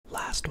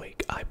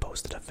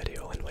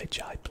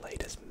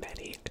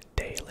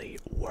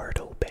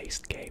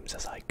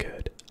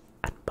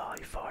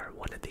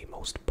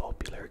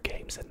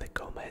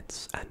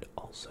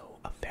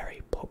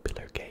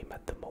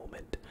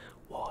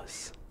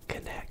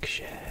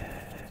Connections.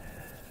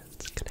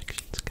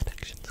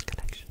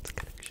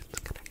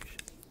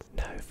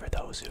 Now, for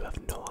those who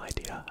have no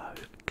idea how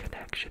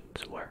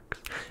connections works,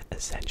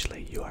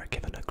 essentially you are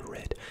given a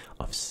grid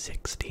of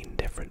 16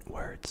 different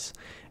words,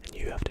 and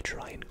you have to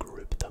try and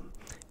group them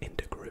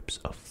into groups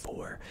of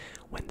 4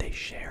 when they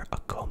share a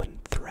common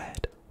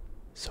thread.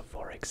 So,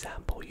 for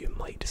example, you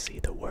might see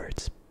the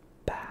words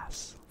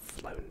bass,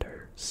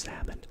 flounder,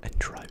 salmon, and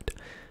trout,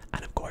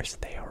 and of course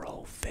they are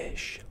all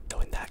fish. So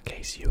in that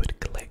case you would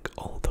click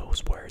all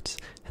those words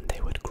and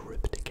they would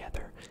group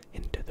together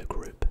into the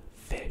group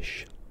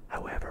fish.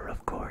 However,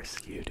 of course,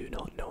 you do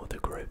not know the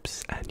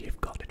groups and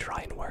you've got to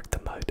try and work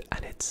them out,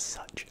 and it's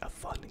such a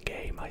fun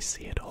game. I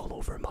see it all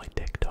over my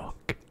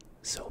TikTok.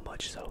 So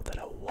much so that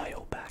a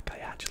while back I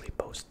actually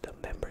posted a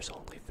members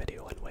only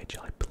video in which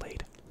I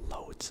played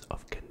loads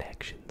of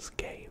connections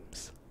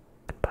games.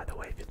 And by the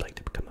way, if you'd like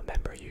to become a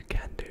member, you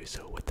can do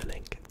so with the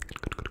link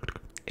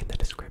in the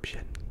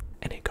description.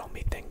 And it got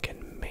me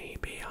thinking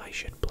maybe I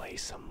should play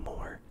some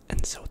more.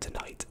 And so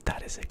tonight,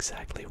 that is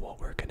exactly what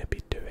we're going to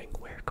be doing.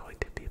 We're going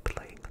to be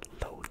playing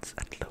loads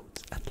and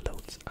loads and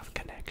loads of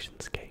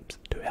connections games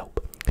to help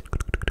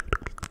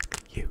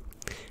you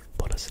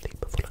fall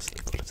asleep, fall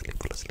asleep, fall asleep,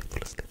 fall asleep,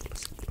 fall asleep, fall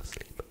asleep, fall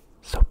asleep.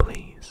 So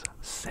please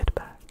sit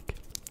back,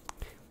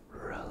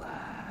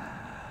 relax,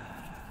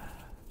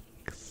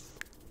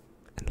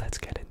 and let's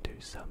get into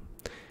some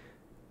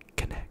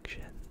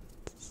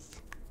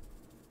connections.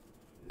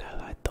 Now,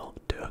 I thought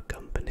to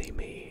accompany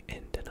me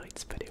in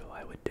tonight's video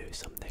I would do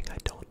something I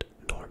don't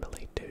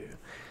normally do,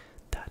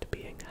 that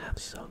being have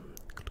some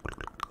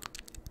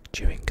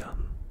chewing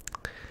gum.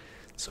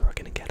 So we're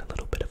going to get a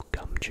little bit of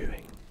gum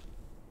chewing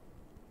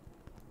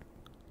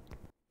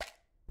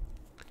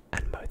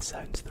and mouth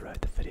sounds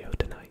throughout the video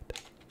tonight.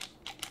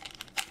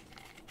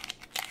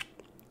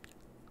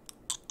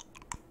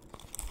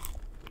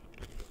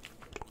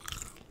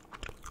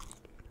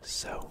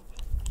 So,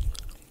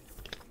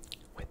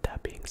 with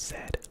that being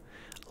said,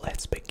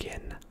 let's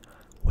begin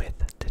with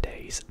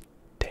today's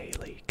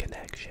daily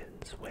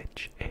connections,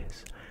 which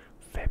is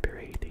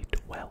February the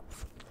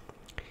 12th,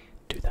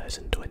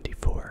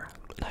 2024.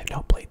 And I've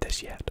not played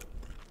this yet,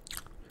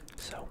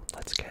 so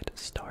let's get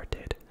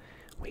started.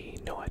 We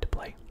know how to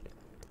play,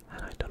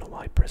 and I don't know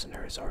why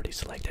prisoner is already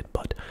selected,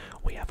 but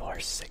we have our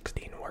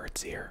 16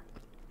 words here.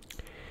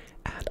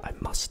 And I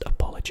must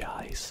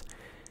apologize,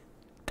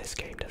 this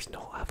game does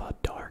not have a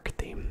dark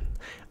theme.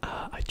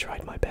 I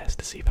tried my best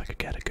to see if I could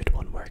get a good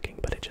one working,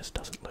 but it just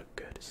doesn't look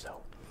good,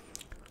 so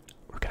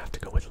we're gonna have to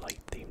go with light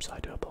theme, so I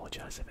do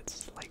apologize if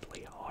it's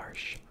slightly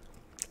harsh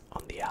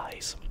on the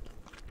eyes.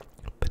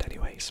 But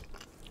anyways,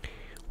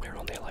 we're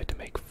only allowed to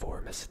make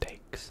 4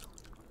 mistakes.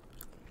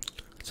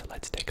 So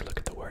let's take a look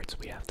at the words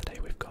we have today.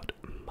 We've got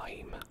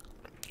mime,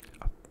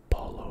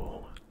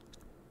 Apollo,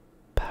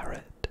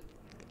 parrot,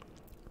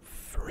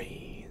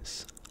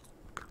 freeze,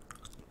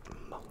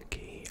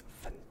 monkey,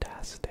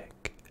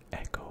 fantastic,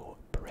 echo,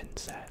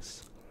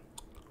 princess,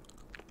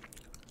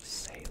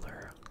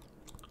 sailor,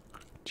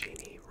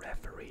 genie,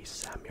 referee,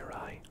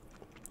 samurai,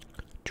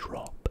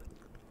 drop,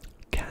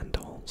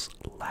 candles,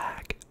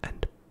 lag,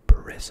 and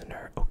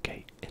prisoner.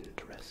 Okay,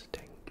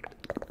 interesting.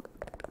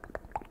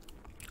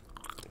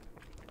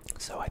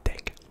 So I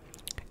think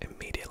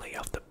immediately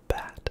off the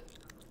bat,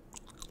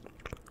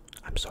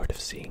 I'm sort of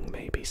seeing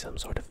maybe some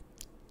sort of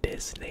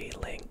Disney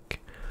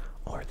link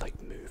or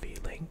like movie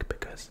link,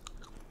 because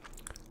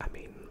I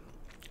mean,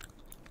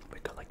 we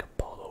got like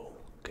Apollo,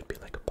 could be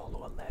like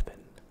Apollo 11,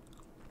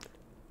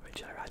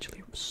 which I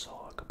actually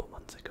saw a couple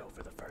months ago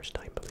for the first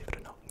time, believe it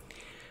or not.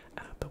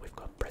 But we've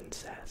got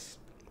princess,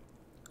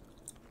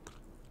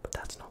 but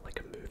that's not like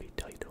a movie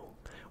title,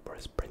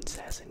 whereas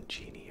princess and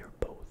genie are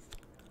both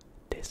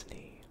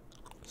Disney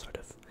sort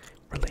of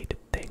related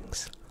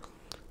things,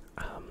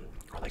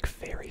 or like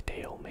fairy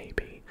tale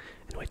maybe,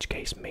 in which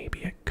case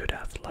maybe it could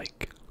have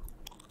like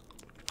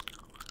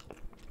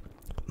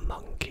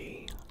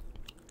monkey.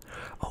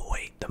 Oh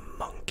wait, the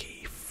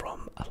monkey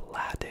from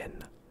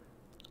Aladdin.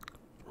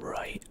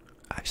 Right,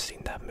 I've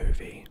seen that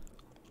movie.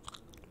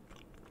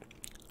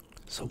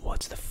 So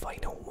what's the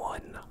final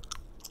one?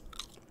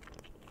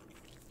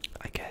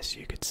 I guess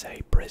you could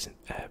say prisoner,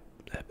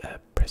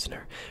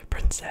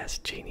 princess,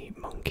 genie,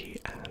 monkey,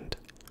 and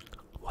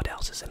what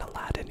else is in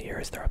Aladdin here?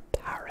 Is there a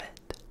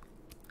parrot?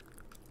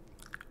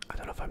 I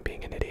don't know if I'm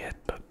being an idiot,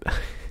 but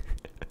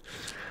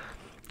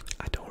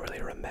I don't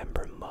really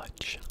remember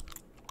much.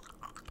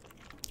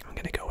 I'm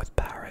gonna go with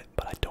parrot,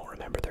 but I don't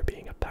remember there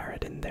being a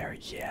parrot in there.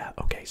 Yeah,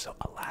 okay, so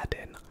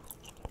Aladdin.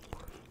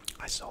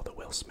 I saw the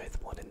Will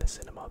Smith one in the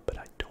cinema, but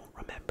I don't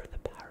remember the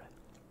parrot.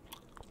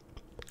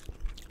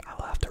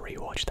 I'll have to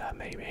rewatch that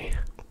maybe.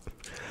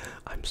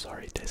 I'm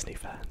sorry, Disney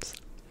fans.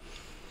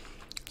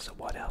 So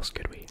what else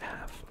could we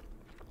have?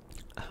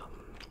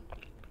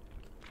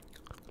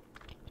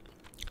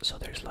 So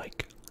there's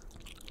like,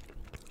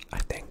 I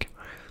think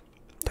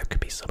there could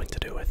be something to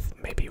do with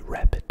maybe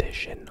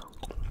repetition,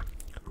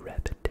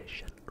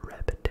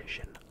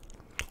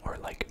 or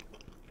like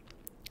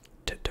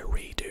to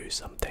redo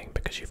something,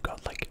 because you've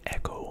got like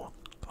echo,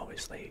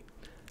 obviously,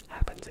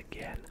 happens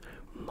again.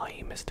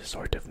 Mime is to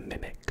sort of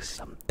mimic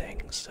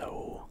something,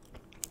 so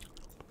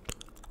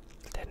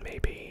then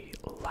maybe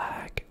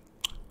lag.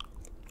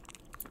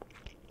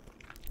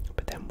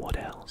 But then what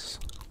else?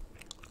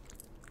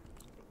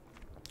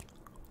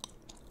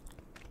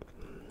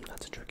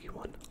 That's a tricky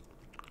one.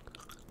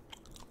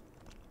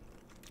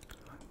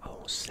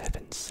 Oh,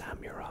 Seven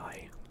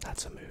Samurai.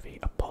 That's a movie.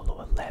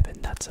 Apollo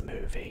 11. That's a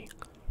movie.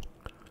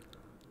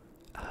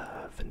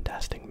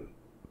 Fantastic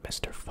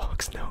Mr.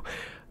 Fox. No.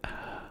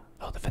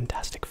 Oh, the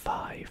Fantastic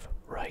Five.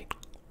 Right.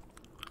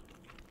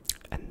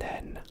 And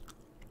then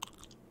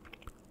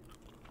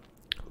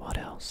what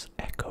else?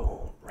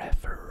 Echo,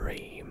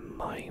 referee,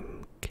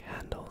 mime,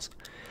 candles.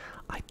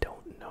 I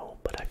don't know,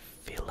 but I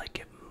feel like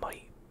it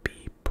might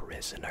be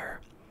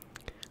prisoner.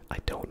 I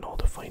don't know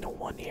the final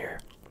one here,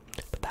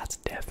 but that's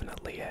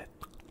definitely it.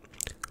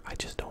 I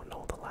just don't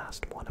know the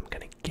last one. I'm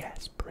gonna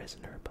guess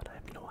prisoner, but I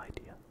have no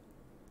idea.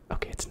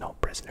 Okay, it's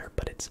not prisoner,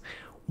 but it's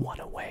one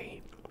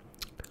away.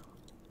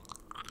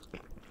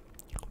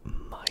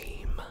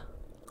 Mime.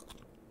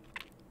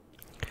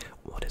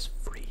 What does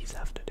freeze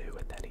have to do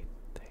with anything?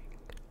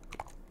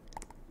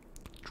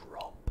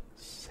 Drop.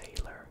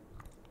 Sailor.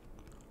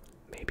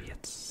 Maybe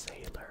it's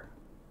sailor.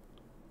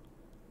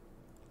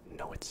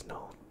 No, it's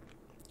not.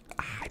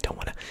 I don't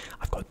want to.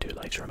 I've got 2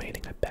 lives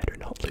remaining. I better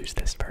not lose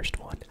this first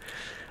one.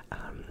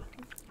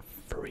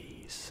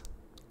 Freeze.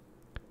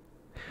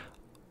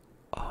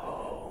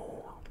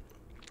 Oh.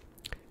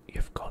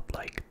 You've got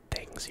like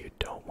things you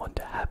don't want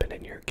to happen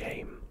in your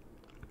game.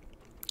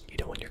 You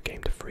don't want your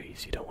game to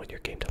freeze. You don't want your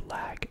game to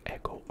lag,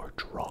 echo, or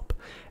drop.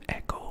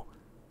 Echo.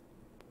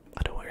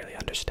 I don't really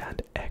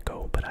understand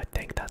echo, but I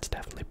think that's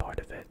definitely part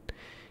of it.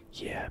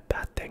 Yeah,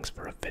 bad things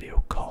for a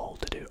video call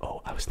to do.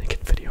 Oh, I was thinking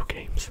video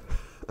games.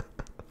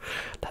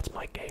 That's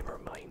my gamer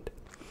mind.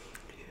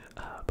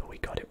 But we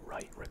got it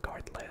right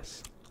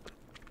regardless.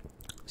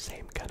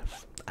 Same kind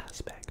of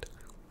aspect.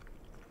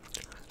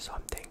 So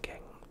I'm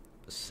thinking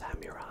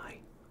samurai,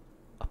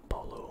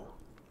 Apollo,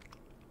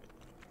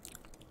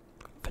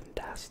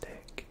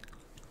 fantastic,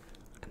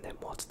 and then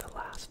what's the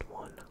last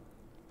one?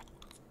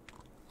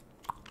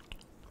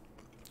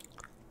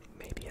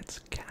 Maybe it's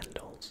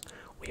candles.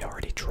 We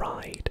already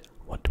tried.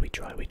 What did we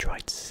try? We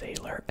tried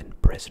sailor and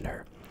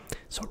prisoner.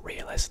 So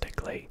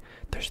realistically,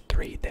 there's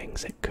 3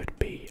 things it could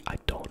be. I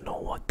don't know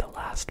what the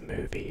last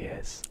movie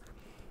is.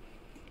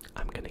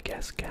 I'm gonna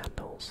guess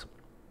candles.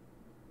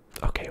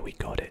 Okay, we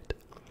got it.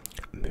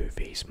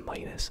 Movies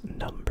minus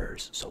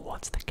numbers. So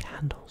what's the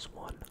candles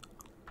one?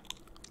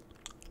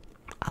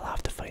 I'll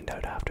have to find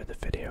out after the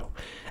video.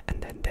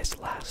 And then this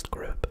last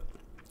group.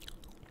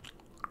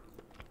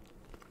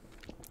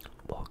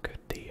 What could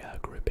the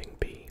grouping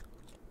be?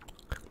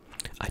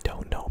 I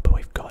don't know, but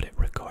we've got it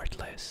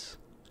regardless.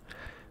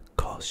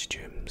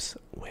 Costumes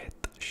with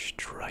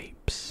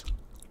stripes.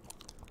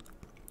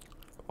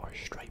 Or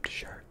striped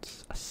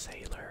shirts. A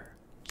sailor.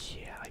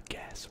 Yeah, I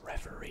guess.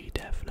 Referee,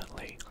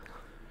 definitely.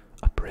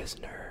 A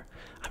prisoner.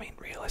 I mean,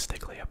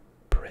 realistically, a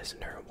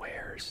prisoner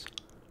wears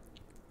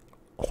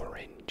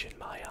orange in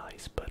my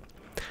eyes, but.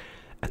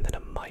 And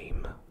then a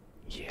mime.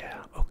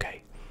 Yeah,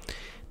 okay.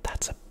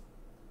 That's a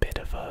bit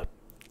of a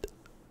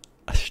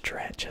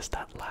stretch, as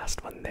that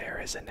last one there,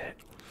 isn't it?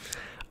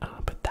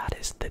 But that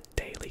is the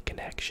daily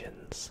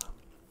connections.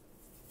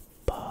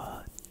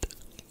 But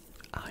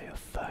I have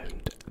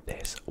found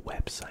this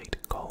website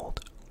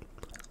called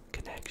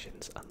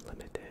Connections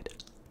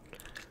Unlimited,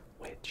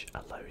 which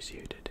allows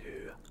you to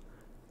do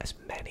as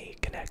many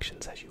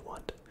connections as you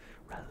want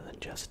rather than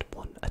just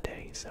one a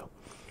day. So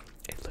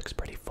it looks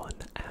pretty fun,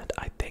 and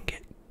I think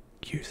it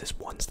uses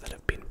ones that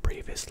have been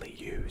previously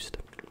used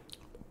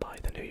by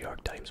the New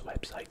York Times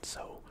website,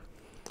 so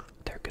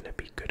they're gonna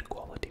be good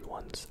quality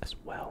ones as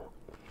well.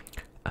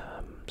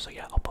 So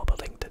yeah, I'll pop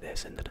a link to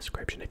this in the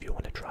description if you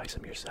want to try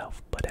some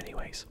yourself. But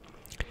anyways,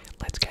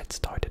 let's get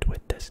started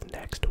with this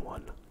next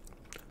one.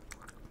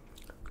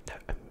 Now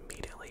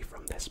immediately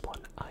from this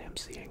one, I am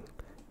seeing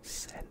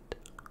sent,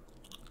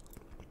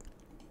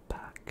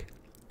 back,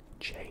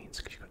 chains,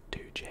 because you've got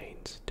 2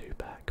 chains, 2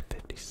 back,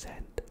 50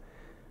 Cent,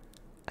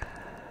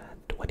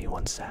 and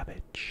 21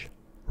 Savage.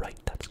 Right,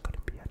 that's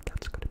gonna be it,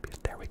 that's gonna be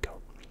it, there we go.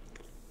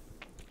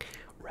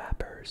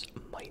 Rappers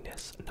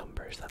minus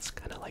numbers. That's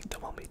kind of like the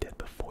one we did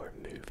before.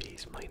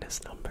 Movies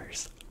minus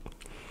numbers.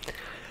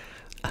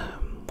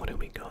 What do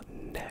we got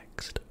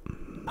next?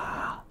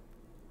 Ma.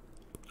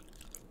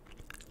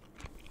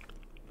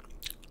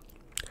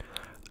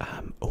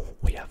 Oh,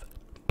 we have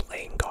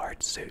playing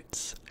card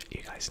suits.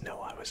 You guys know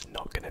I was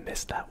not gonna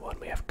miss that one.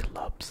 We have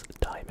clubs,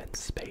 diamonds,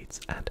 spades,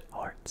 and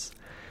hearts.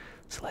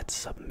 So let's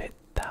submit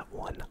that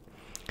one.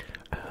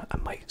 I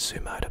might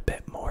zoom out a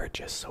bit more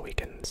just so we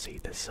can see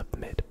the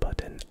submit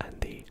button and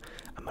the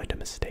amount of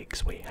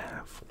mistakes we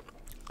have.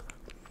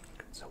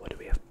 So what do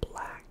we have?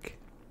 Black,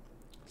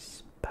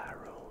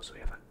 sparrows, we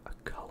have a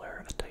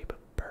color, a type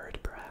of bird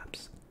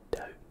perhaps,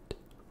 doubt,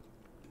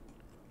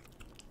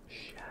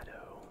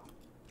 shadow,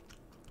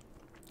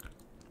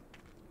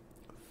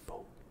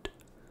 vote.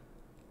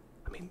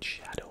 I mean,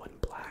 shadow and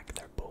black,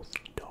 they're both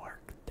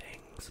dark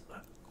things,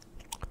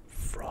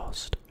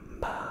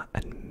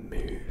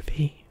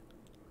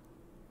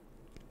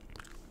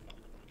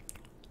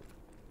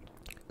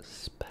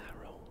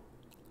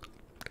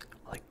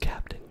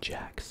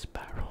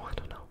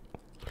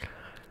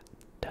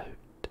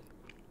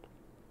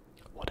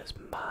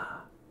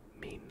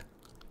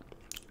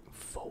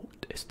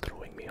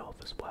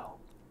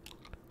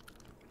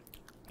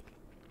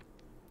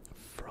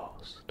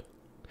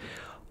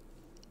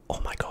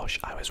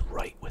 was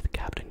right with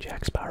Captain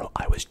Jack Sparrow.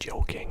 I was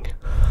joking.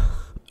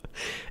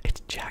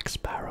 It's Jack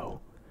Sparrow,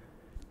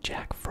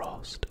 Jack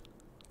Frost,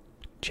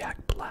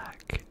 Jack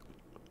Black,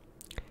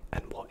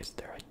 and what is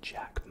there a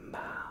Jack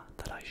Ma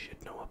that I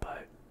should know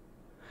about?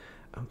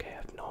 Okay,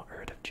 I've not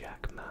heard of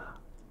Jack Ma.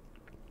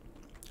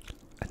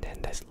 And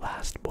then this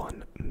last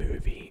one,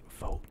 movie,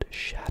 vote,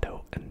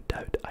 shadow, and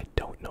doubt. I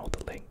don't know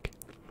the link.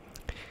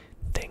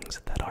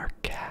 Things that are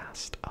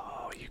cast.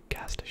 Oh, you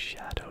cast a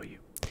shadow. You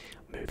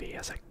movie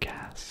as a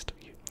cast.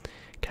 You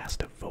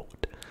cast a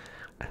vote,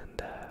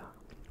 and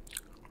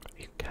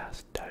you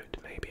cast doubt.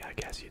 Maybe I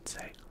guess you'd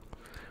say.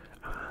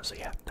 So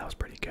yeah, that was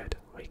pretty good.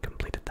 We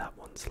completed that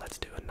one. So let's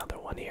do another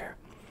one here.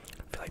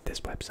 I feel like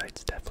this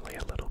website's definitely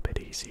a little bit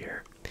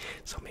easier.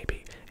 So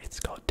maybe it's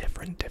got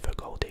different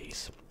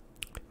difficulties.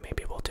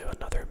 Maybe we'll do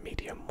another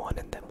medium one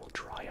and then we'll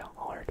try a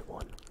hard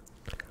one.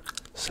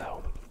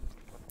 So,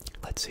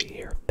 let's see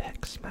here.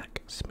 Peck,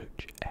 smack,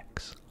 smooch,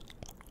 X.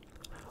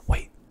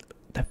 Wait,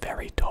 the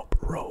very top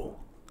row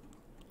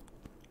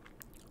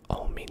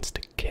all means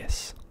to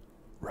kiss,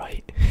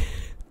 right?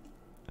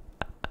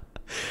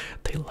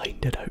 They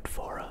lined it out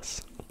for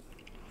us.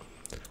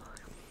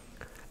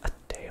 A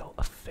tale,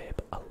 a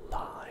fib, a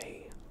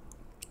lie.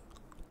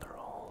 They're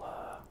all,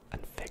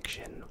 and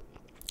fiction.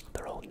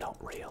 They're all not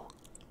real.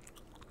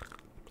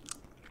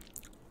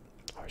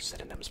 Or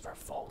synonyms for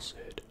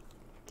falsehood.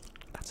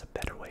 That's a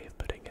better way of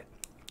putting it.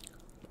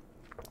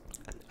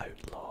 An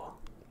outlaw,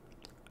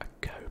 a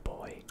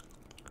cowboy,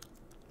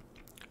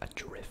 a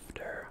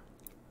drifter,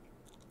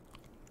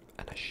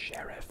 and a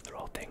sheriff. They're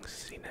all things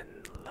seen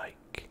in,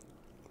 like,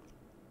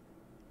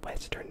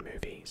 Western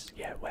movies.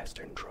 Yeah,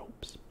 Western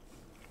tropes.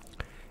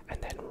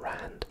 And then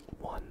rand,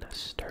 one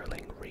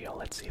sterling real.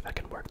 Let's see if I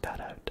can work that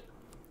out.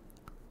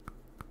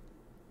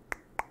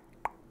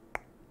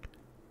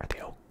 Are they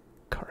all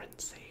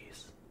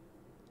currencies?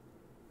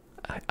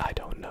 I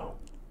don't know.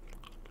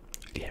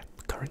 Yeah,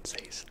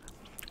 currencies.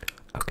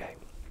 Okay.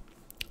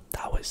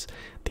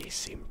 These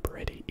seem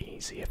pretty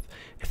easy.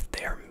 If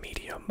they're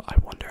medium, I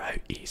wonder how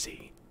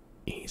easy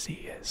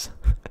is.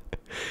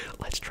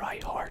 Let's try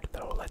hard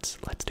though. Let's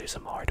do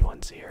some hard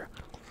ones here.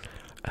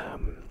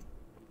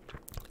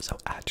 So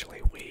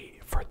actually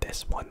for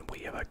this one we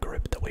have a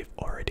group that we've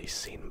already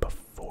seen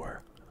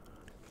before,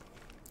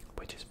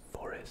 which is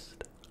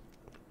Forest,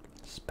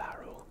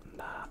 Sparrow,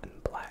 Ma, and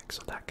Black,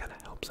 so that kind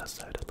of helps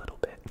us out a little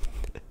bit.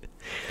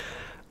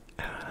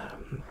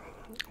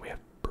 We have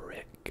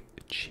Brick,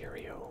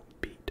 Cheerio,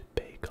 Beet,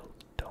 Bagel,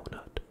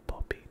 Donut,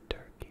 Poppy,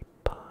 Turkey,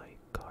 Pie,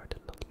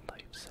 Cardinal,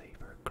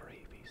 Lifesaver,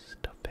 Gravy,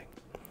 Stuffing.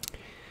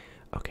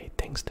 Okay,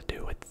 things to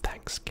do with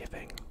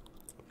Thanksgiving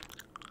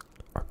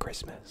or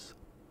Christmas.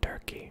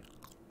 Turkey,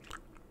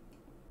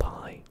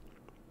 pie,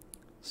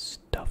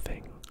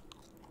 stuffing.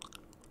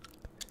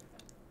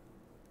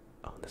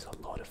 Oh, there's a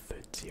lot of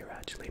foods here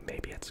actually.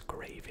 Maybe it's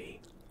gravy.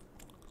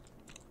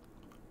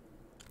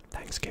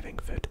 Thanksgiving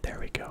food, there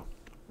we go.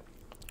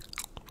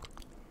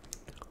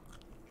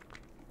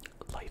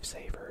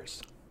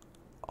 Lifesavers.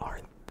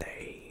 Aren't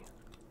they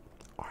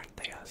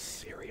a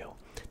cereal?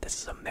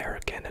 This is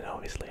American and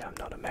obviously I'm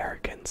not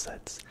American, so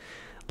it's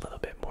a little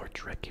bit more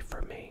tricky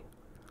for me.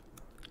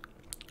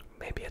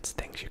 Maybe it's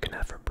things you can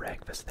have for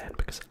breakfast then,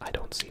 because I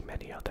don't see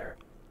many other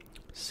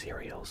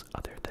cereals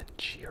other than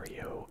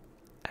Cheerio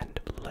and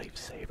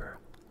Lifesaver.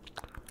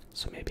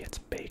 So maybe it's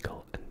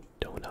bagel and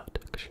donut,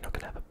 because you're not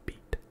going to have a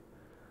beet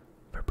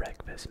for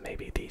breakfast.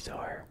 Maybe these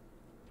are,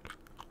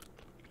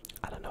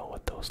 I don't know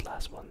what those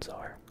last ones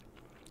are.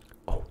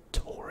 Oh,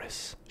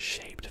 Taurus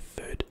shaped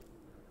food.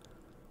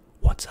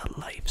 What's a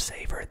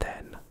Lifesaver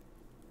then?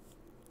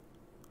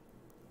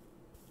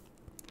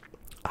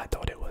 I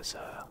thought it was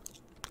a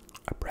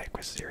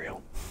breakfast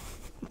cereal.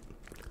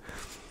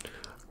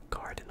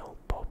 Cardinal,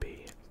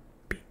 Poppy,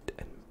 Beet,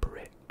 and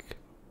Brick.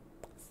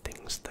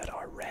 Things that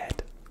are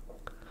red.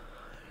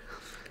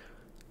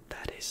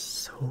 That is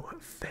so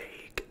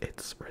vague,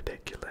 it's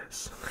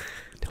ridiculous.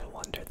 No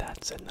wonder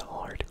that's in the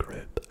hard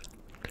group.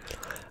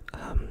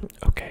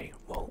 Okay,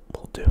 we'll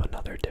do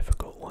another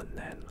difficult one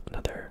then.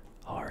 Another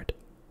hard.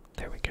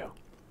 There we go.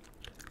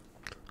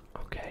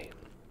 Okay.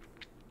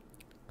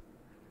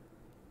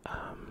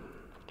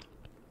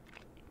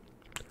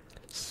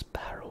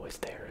 Sparrow is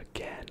there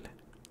again.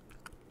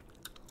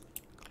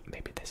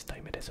 Maybe this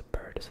time it is a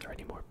bird. Is there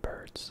any more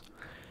birds?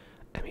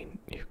 I mean,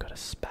 you've got a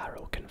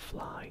sparrow can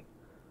fly.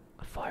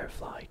 A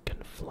firefly can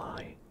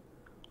fly.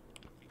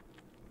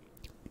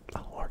 A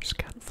horse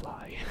can't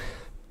fly.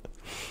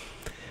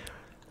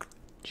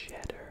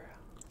 Cheddar.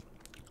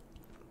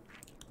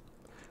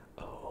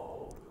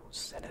 Oh,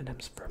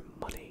 synonyms for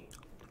money.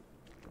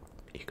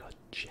 You got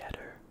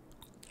cheddar,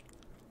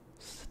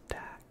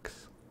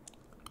 stacks,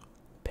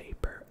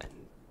 paper, and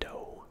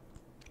dough.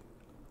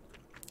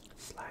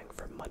 Slang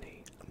for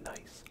money.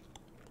 Nice.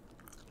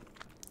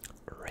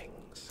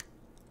 Rings.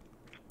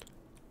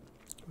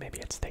 Maybe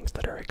it's things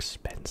that are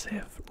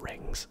expensive.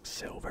 Rings,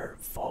 silver,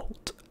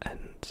 vault,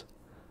 and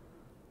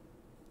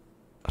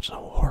I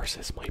don't know,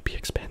 horses might be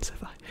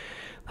expensive.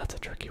 That's a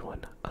tricky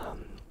one.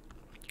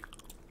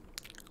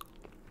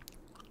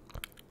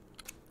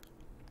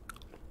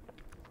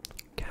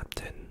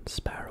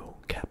 Sparrow,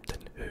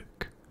 Captain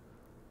Hook,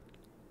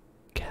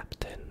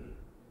 Captain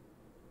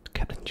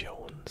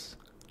Jones,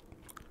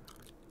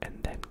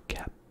 and then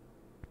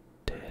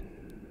Captain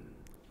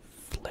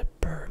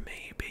Flipper,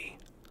 maybe?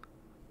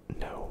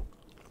 No.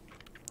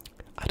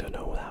 I don't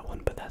know that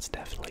one, but that's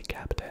definitely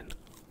Captain.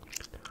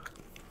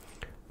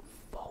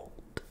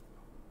 Vault.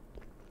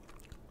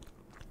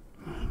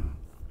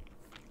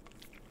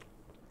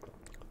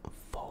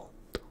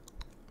 Vault.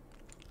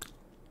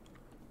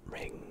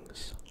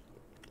 Rings.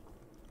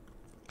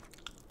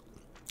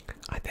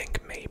 I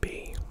think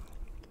maybe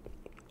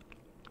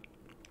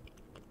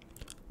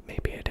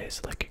it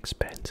is like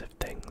expensive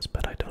things,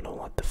 but I don't know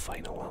what the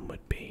final one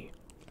would be.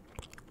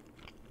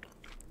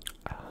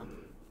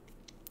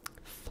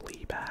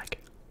 Fleabag.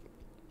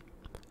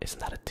 Isn't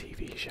that a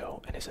TV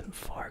show? And isn't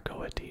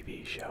Fargo a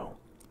TV show?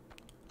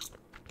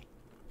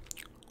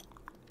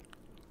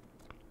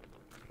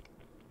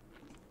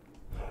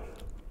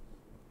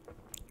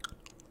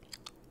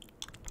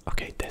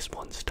 Okay, this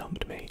one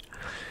stumped me.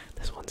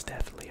 This one's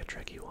definitely a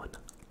tricky one.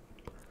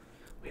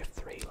 We have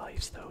 3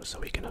 lives though, so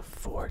we can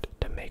afford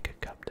to make a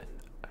couple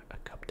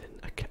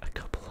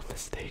of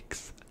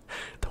mistakes.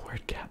 The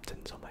word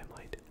captain's on my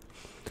mind.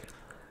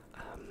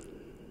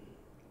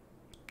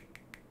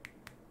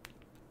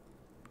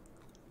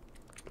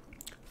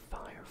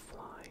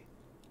 Firefly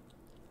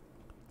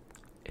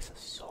is a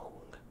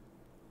song.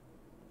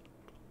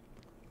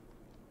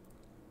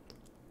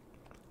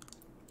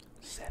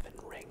 Seven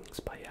Rings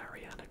by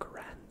Ariana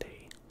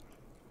Grande.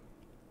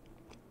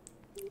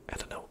 I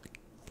don't know.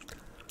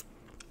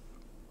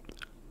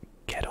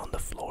 Get on the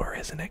Floor,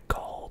 isn't it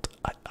called?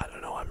 I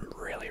don't know, I'm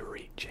really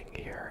reaching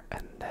here,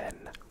 and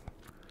then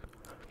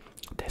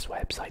this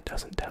website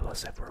doesn't tell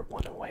us if we're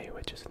one away,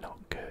 which is not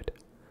good.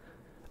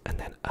 And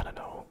then, I don't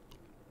know,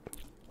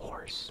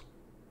 horse.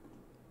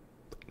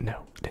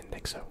 No, didn't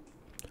think so.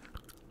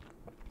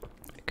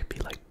 It could be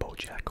like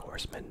BoJack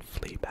Horseman,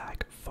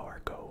 Fleabag,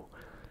 Fargo.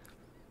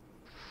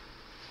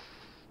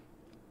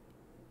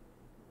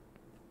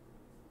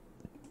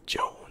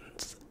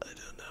 Jones, I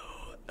don't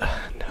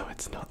know. No,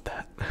 it's not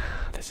that.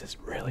 This is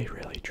really,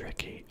 really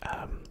tricky.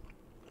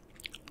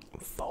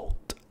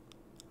 Vault.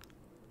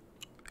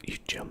 You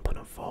jump on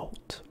a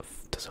vault.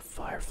 Does a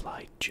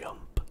firefly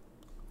jump?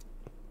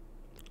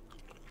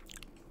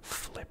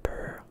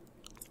 Flipper.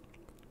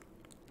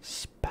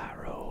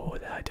 Sparrow.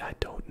 I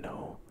don't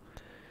know.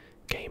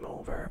 Game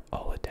over.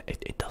 Oh,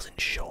 it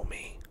doesn't show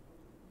me.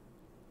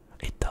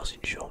 It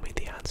doesn't show me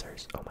the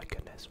answers. Oh my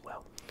goodness.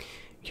 Well,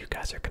 you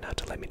guys are gonna have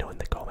to let me know in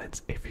the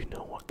comments if you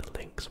know what the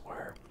links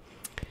were.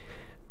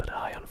 But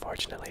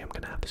unfortunately, I'm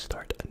gonna have to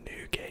start a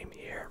new game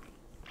here.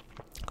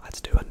 Let's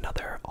do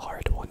another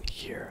hard one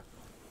here.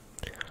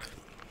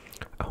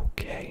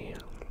 Okay.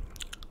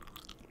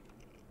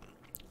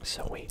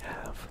 So we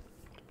have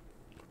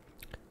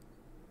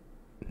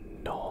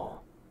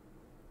no,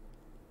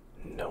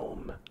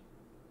 gnome,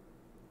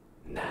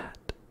 nat,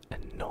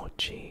 and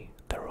nochi.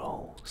 They're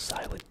all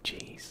silent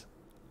G's.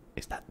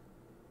 Is that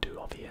too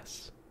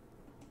obvious?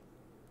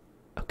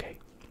 Okay.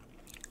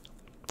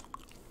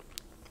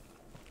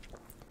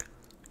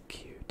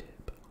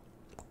 Q-tip.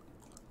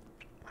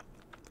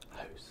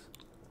 House.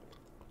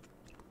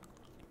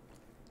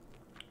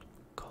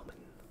 Common.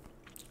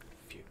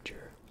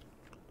 Future.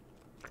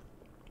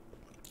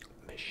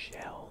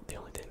 Michelle. The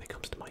only thing that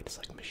comes to mind is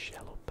like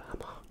Michelle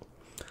Obama.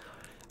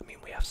 I mean,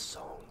 we have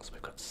songs.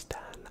 We've got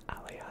Stan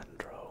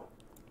Alejandro.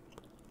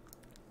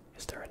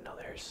 Is there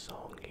another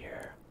song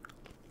here?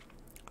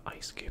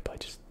 Ice Cube. I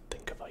just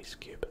think of Ice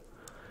Cube.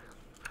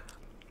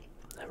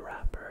 The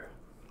rapper,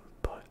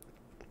 but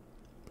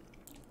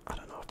I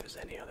don't know if there's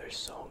any other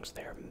songs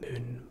there.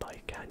 Moon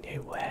by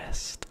Kanye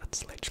West.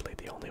 That's literally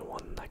the only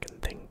one I can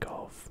think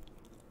of.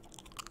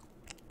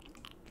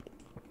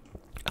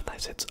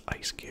 Unless it's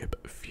Ice Cube,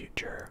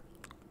 Future.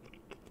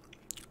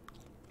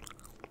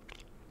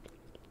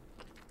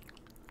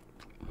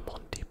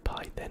 Monty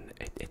Python.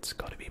 It's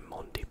gotta be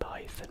Monty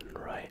Python,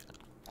 right?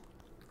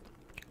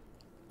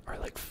 Or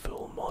like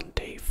Full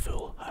Monty,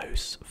 Full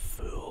House,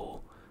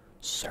 Full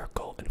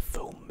Circle, and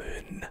Full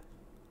Moon.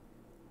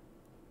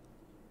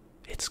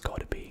 It's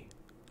gotta be.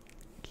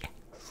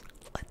 Yes.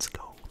 Let's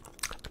go.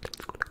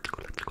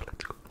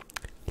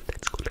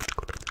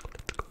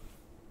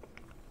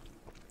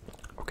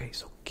 Okay,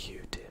 so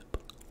Q-tip.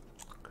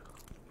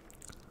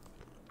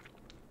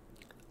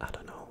 I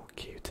don't know.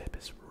 Q-tip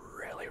is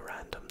really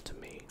random to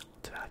me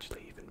to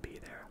actually even be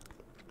there.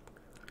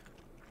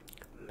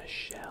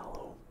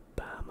 Michelle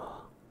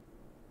Obama.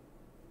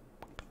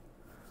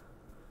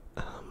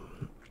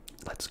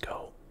 Let's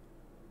go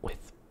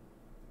with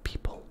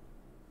people.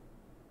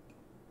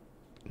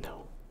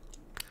 No.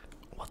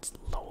 What's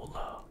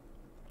Lola?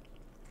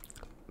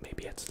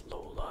 Maybe it's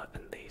Lola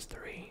and these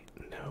 3.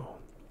 No.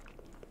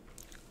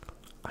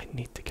 I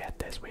need to get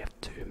this. We have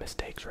 2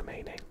 mistakes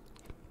remaining.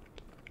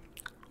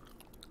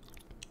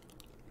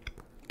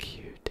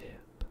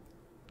 Q-tip.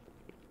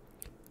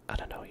 I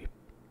don't know, you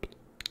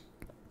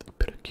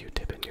put a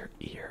Q-tip in your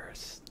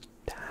ears.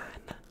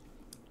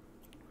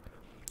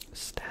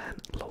 Stan,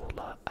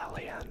 Lola,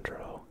 Alejandro.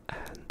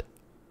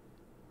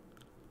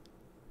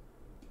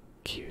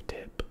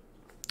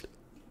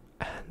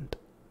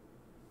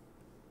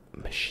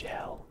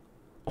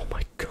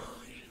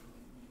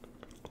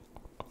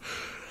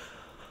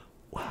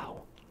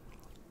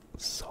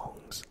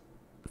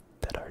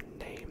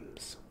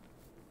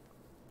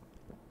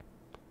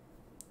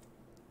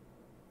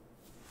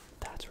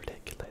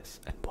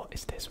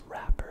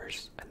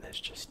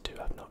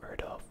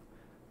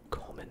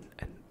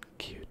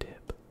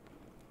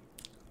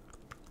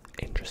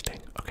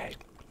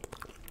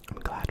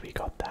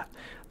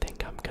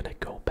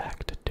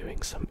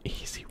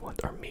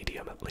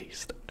 at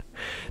least,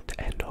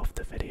 to end off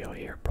the video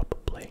here,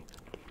 probably.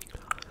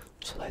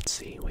 So let's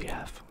see, we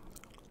have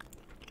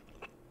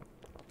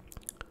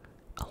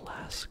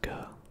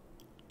Alaska.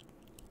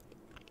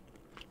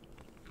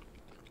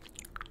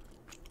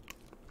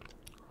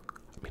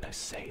 I mean, I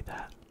say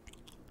that.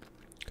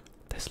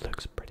 This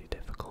looks pretty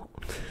difficult.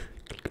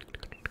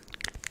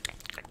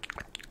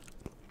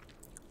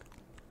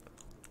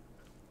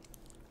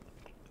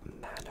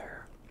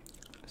 Manner,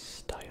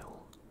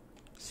 style,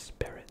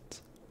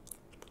 spirit.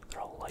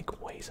 They're all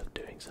like ways of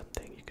doing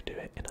something. You could do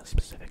it in a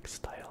specific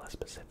style, a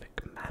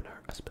specific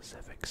manner, a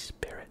specific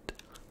spirit,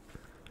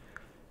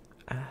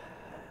 and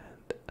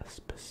a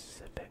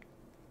specific.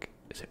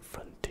 Is it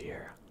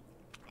frontier?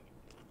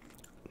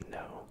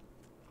 No.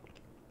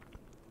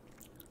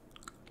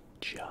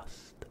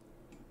 Just.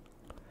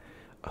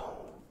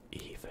 Oh,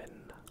 even.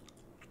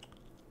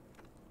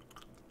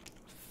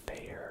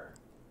 Fair.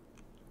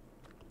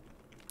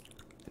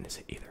 And is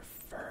it either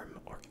firm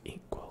or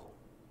equal?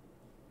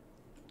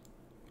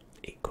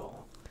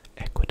 Equal.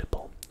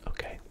 Equitable.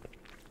 Okay.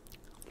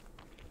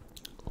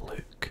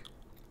 Luke.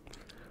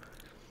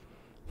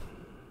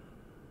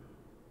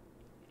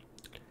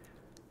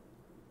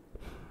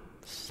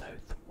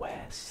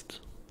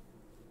 Southwest.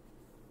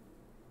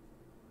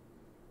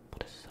 What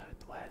does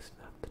Southwest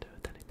have to do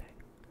with anything?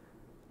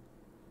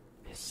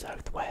 Is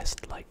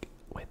Southwest like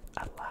with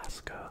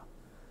Alaska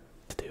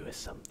to do with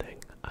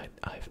something? I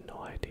have no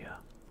idea.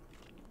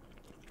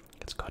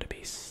 It's got to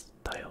be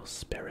style,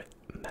 spirit,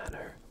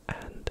 manner,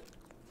 and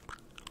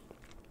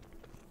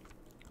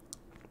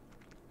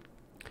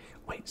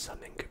wait,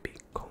 something could be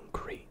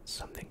concrete,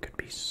 something could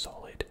be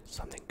solid,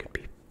 something could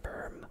be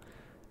firm,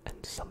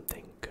 and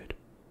something could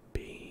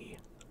be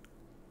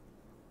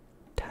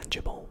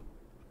tangible.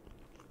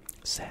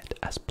 Set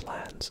as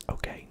plans.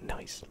 Okay,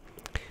 nice.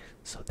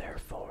 So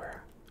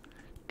therefore,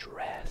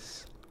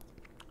 dress,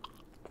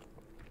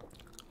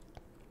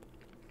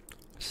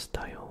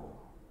 style,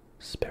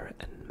 spirit,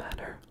 and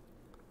manner.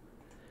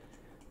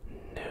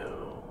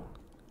 No.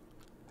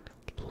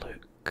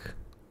 Look.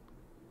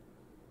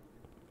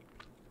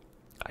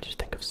 I just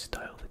think of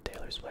Style, the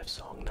Taylor Swift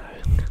song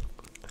now.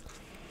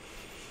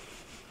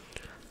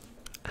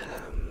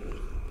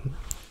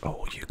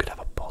 Oh, you could have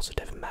a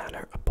positive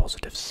manner, a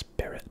positive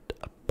spirit,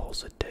 a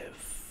positive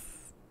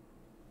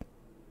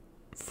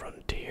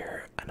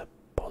frontier, and a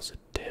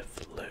positive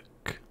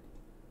look.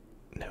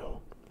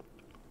 No.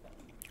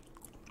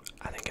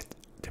 I think it.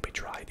 Did we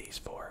try these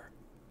four?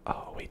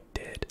 Oh, we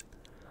did.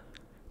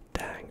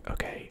 Dang,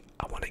 okay.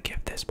 I want to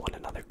give this one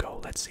another go.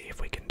 Let's see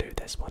if we can do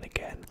this one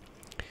again.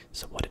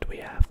 So what did we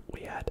have?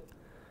 We had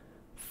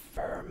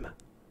firm,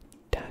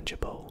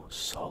 tangible,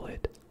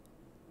 solid,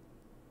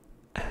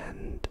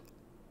 and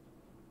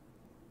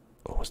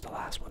what was the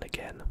last one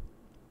again?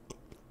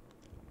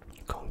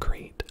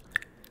 Concrete.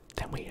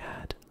 Then we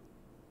had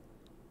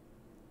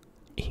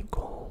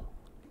equal,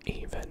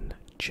 even,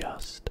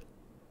 just,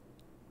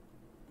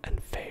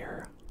 and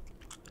fair.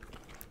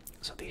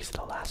 So these are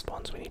the last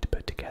ones we need to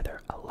put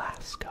together.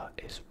 Alaska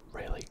is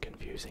really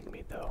confusing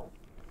me though.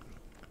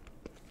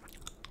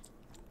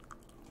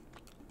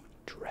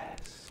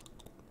 Dress,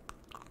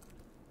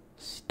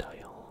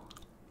 style,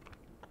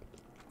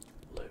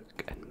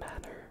 look, and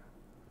manner.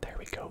 There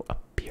we go.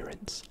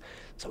 Appearance.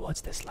 So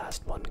what's this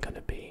last one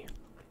gonna be?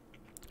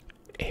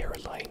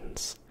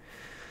 Airlines.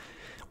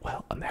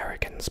 Well,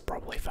 Americans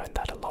probably found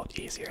that a lot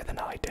easier than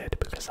I did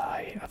because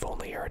I have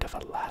only heard of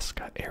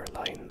Alaska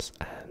Airlines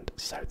and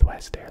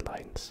Southwest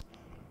Airlines.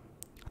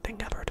 I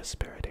think I've heard of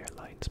Spirit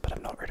Airlines, but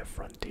I've not heard of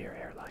Frontier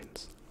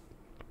Airlines.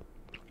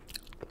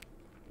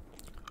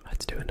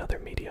 Let's do another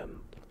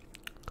medium.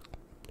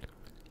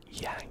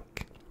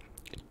 Yank,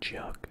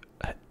 jerk,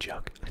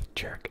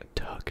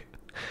 tug,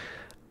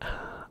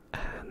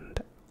 and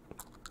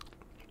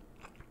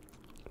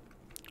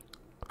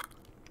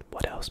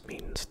what else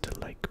means to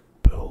like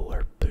pull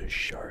or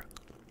push or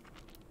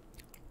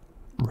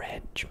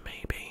wrench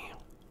maybe?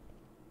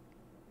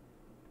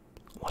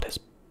 What does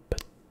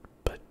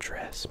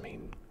buttress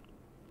mean?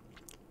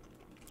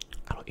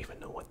 I don't even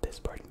know what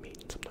this word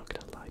means, I'm not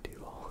gonna lie to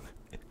you all.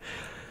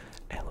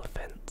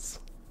 Elephants.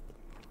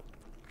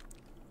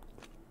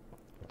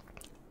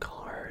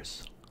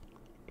 Cars.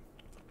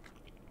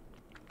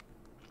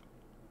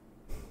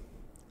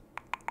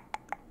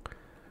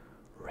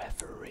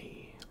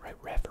 Referee. Right,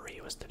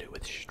 referee was to do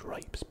with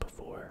stripes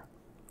before.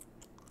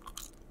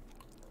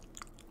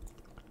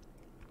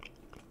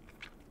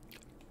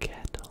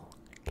 Kettle.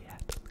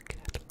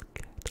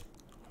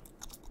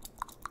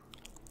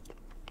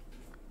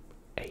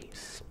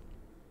 Ace.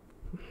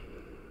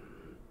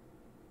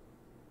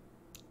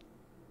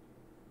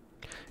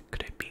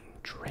 Could it be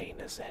train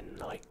as in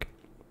like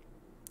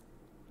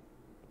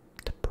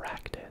to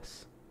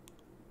practice?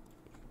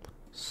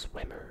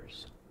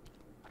 Swimmers.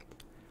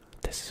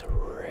 This is a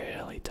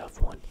really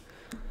tough one.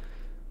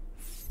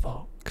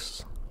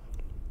 Fox.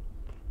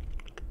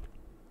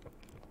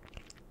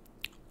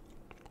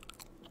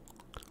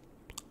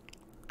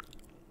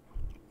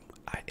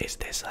 Is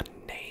this a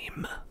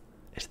name?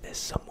 Is this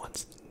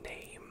someone's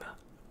name?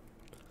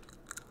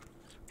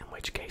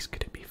 which case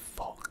could it be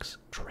fox,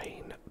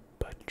 train,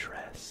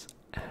 buttress,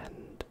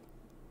 and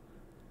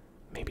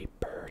maybe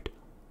bird?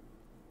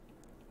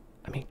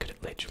 I mean, could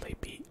it literally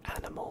be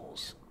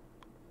animals?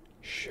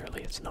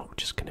 Surely it's not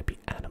just gonna be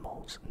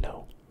animals,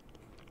 no.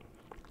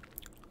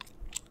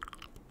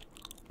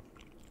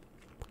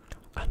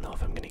 I don't know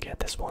if I'm gonna get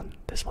this one.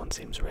 This one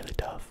seems really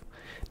tough,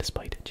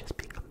 despite it just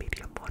being a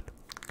medium one.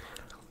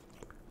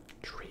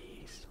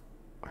 Trees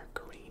are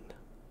green.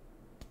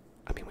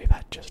 I mean, we've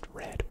had just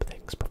red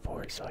things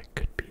before, so it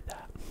could be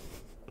that.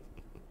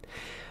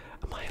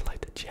 I might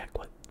like to check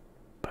what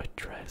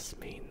buttress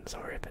means,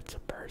 or if it's a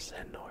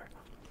person, or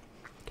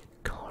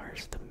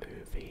Cars the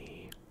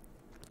movie.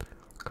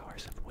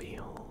 Cars have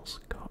wheels.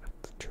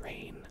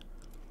 Train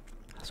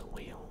has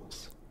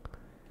wheels.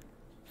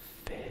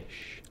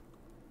 Fish.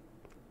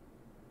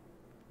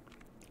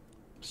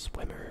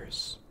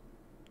 Swimmers.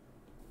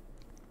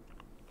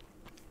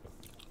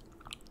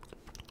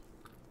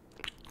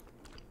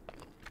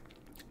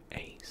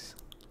 Ace.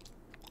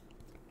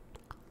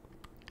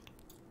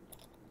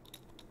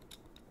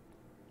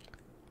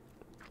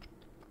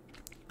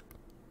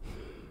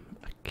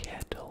 A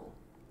kettle.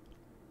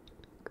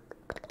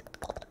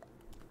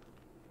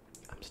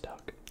 I'm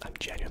stuck. I'm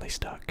genuinely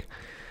stuck.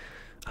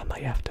 I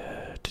might have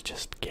to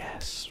just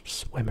guess.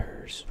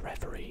 Swimmers,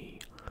 referee.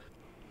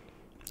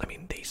 I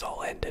mean, these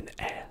all end in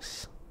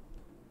S.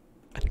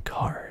 And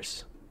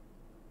cars.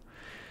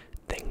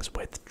 Things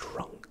with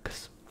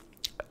trunks.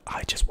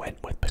 I just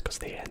went with because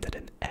they ended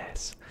in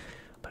S.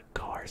 But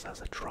cars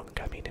as a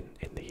trunk, I mean,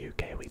 in the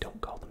UK we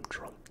don't call them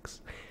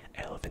trunks.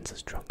 Elephants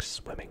as trunks,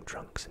 swimming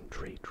trunks, and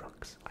tree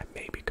trunks. I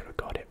maybe could have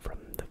got it from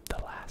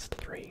the last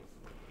three.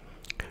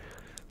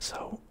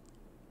 So,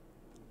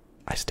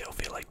 I still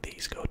feel like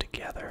these go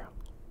together.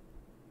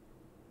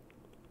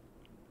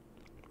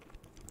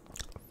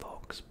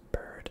 Fox,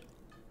 bird,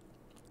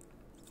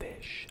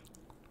 fish,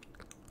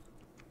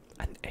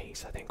 and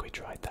ace. I think we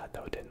tried that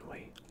though, didn't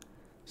we?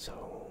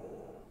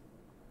 So,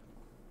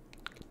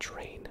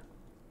 train.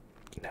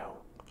 No.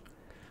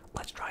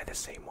 Let's try the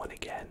same one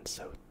again.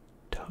 So,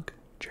 tug,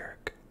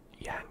 jerk,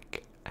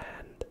 yank,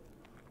 and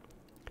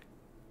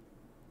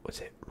was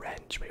it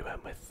wrench we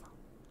went with?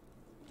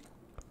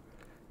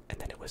 And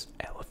then it was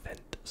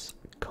elephants,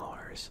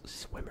 cars,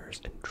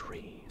 swimmers, and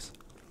trees.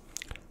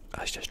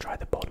 Let's just try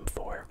the bottom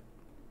four.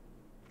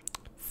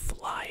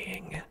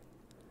 Flying.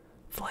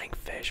 Flying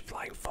fish,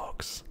 flying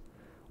fox.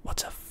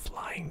 What's a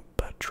flying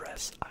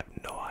buttress? I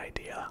have no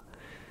idea.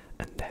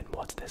 And then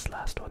what's this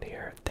last one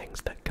here?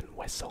 Things that can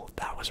whistle.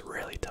 That was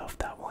really tough,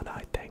 that one,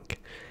 I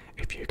think.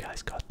 If you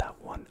guys got that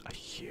one, a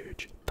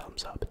huge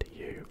thumbs up to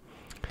you.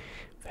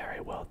 Very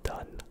well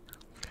done.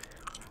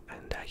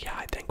 And yeah,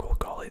 I think we'll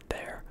call it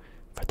there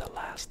for the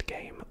last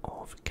game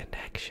of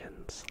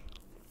Connections.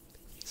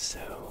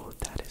 So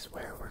that is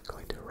where we're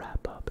going to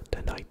wrap up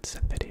tonight's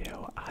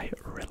video. I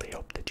really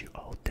hope that you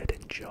all did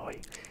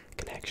enjoy.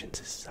 Connections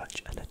is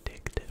such an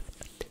addictive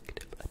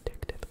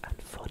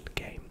and fun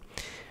game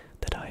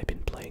that I have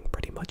been playing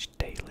pretty much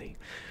daily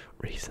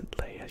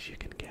recently, as you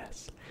can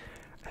guess.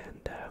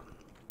 And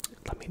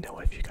let me know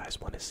if you guys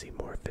want to see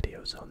more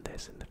videos on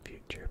this in the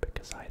future,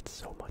 because I had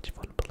so much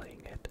fun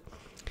playing it.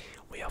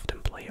 We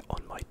often play it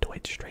on my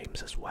Twitch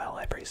streams as well,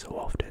 every so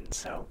often,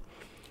 so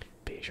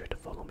be sure to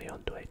follow me on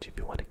Twitch if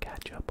you want to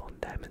catch up on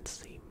them and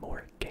see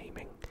more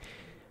gaming.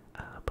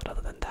 But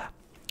other than that,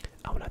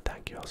 I want to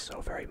thank you all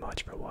so very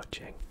much for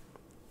watching.